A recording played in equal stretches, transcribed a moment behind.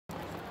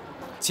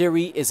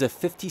Thierry is a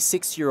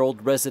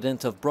 56-year-old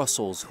resident of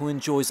Brussels who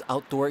enjoys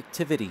outdoor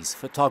activities,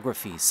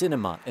 photography,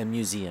 cinema, and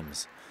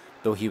museums.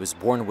 Though he was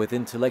born with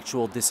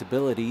intellectual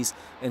disabilities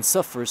and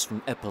suffers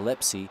from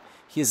epilepsy,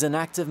 he is an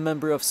active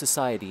member of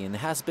society and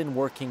has been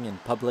working in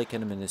public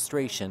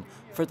administration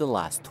for the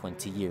last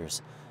 20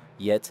 years.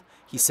 Yet,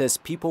 he says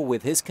people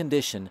with his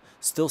condition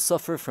still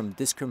suffer from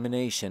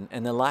discrimination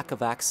and a lack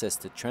of access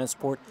to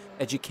transport,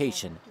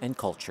 education, and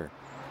culture.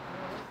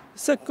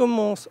 Ça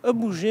commence à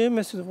bouger,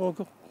 mais ça devrait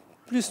encore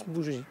plus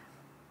bouger.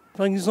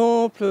 Par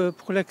exemple,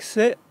 pour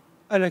l'accès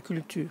à la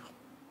culture,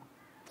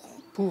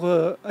 pour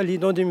aller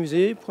dans des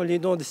musées, pour aller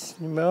dans des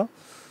cinémas,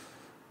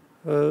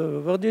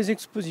 voir des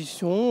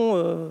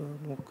expositions,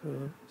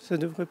 ça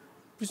devrait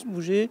plus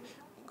bouger,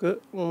 que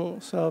on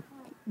soit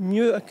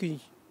mieux accueilli.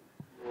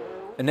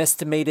 An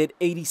estimated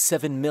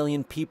 87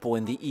 million people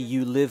in the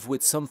EU live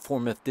with some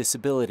form of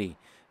disability.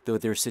 Though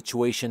their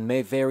situation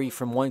may vary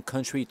from one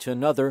country to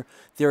another,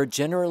 they are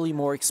generally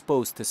more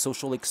exposed to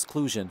social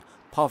exclusion,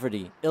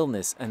 poverty,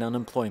 illness, and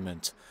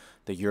unemployment.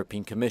 The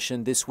European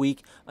Commission this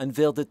week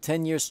unveiled a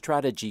 10-year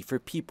strategy for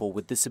people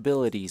with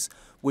disabilities,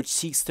 which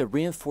seeks to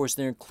reinforce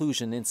their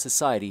inclusion in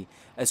society,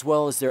 as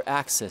well as their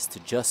access to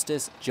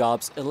justice,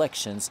 jobs,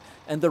 elections,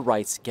 and the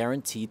rights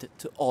guaranteed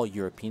to all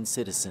European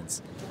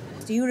citizens.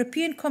 The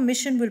European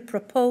Commission will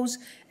propose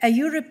a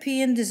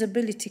European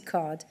disability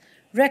card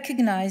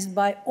recognized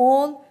by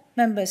all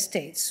member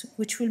states,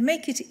 which will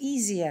make it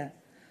easier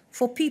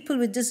for people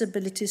with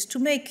disabilities to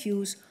make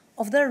use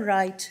of their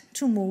right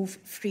to move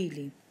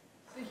freely.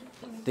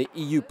 The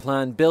EU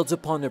plan builds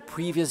upon a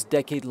previous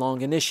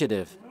decade-long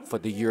initiative. For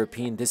the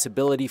European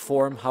Disability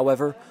Forum,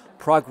 however,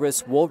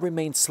 progress will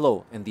remain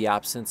slow in the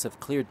absence of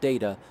clear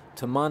data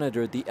to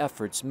monitor the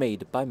efforts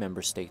made by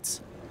member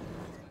states.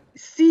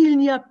 S'il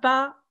n'y a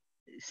pas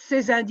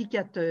ces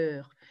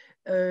indicateurs,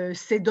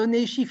 ces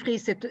données chiffrées,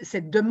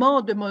 cette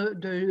demande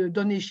de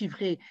données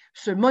chiffrées,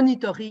 ce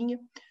monitoring,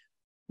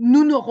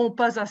 nous n'aurons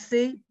pas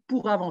assez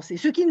pour avancer.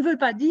 Ce qui ne veut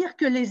pas dire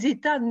que les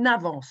États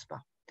n'avancent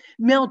pas.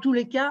 Mais en tous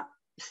les cas,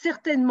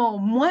 certainement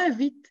moins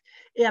vite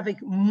et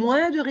avec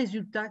moins de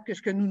résultats que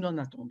ce que nous n'en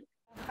attendons.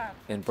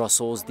 In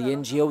Brussels, the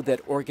NGO that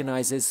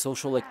organizes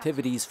social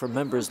activities for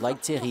members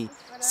like Thierry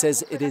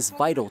says it is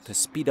vital to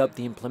speed up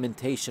the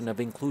implementation of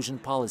inclusion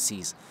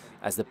policies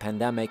as the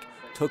pandemic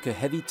took a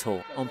heavy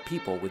toll on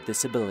people with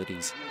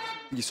disabilities.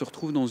 Ils se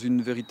retrouvent dans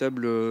un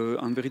véritable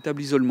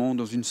isolement,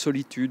 dans une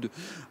solitude,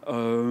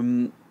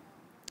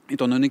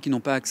 étant donné qu'ils n'ont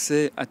pas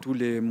accès à tous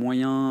les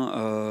moyens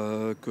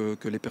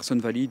que les personnes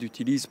valides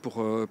utilisent pour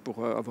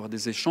avoir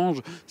des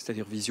échanges,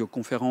 c'est-à-dire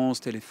visioconférences,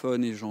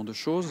 téléphone et ce genre de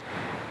choses.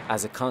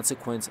 As a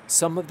consequence,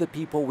 some of the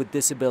people with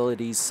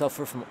disabilities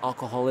suffer from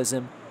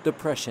alcoholism,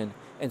 depression,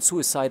 and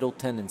suicidal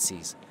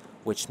tendencies,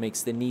 which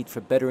makes the need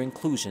for better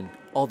inclusion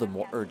all the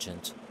more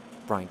urgent.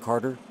 Brian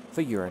Carter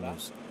for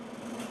Euronews.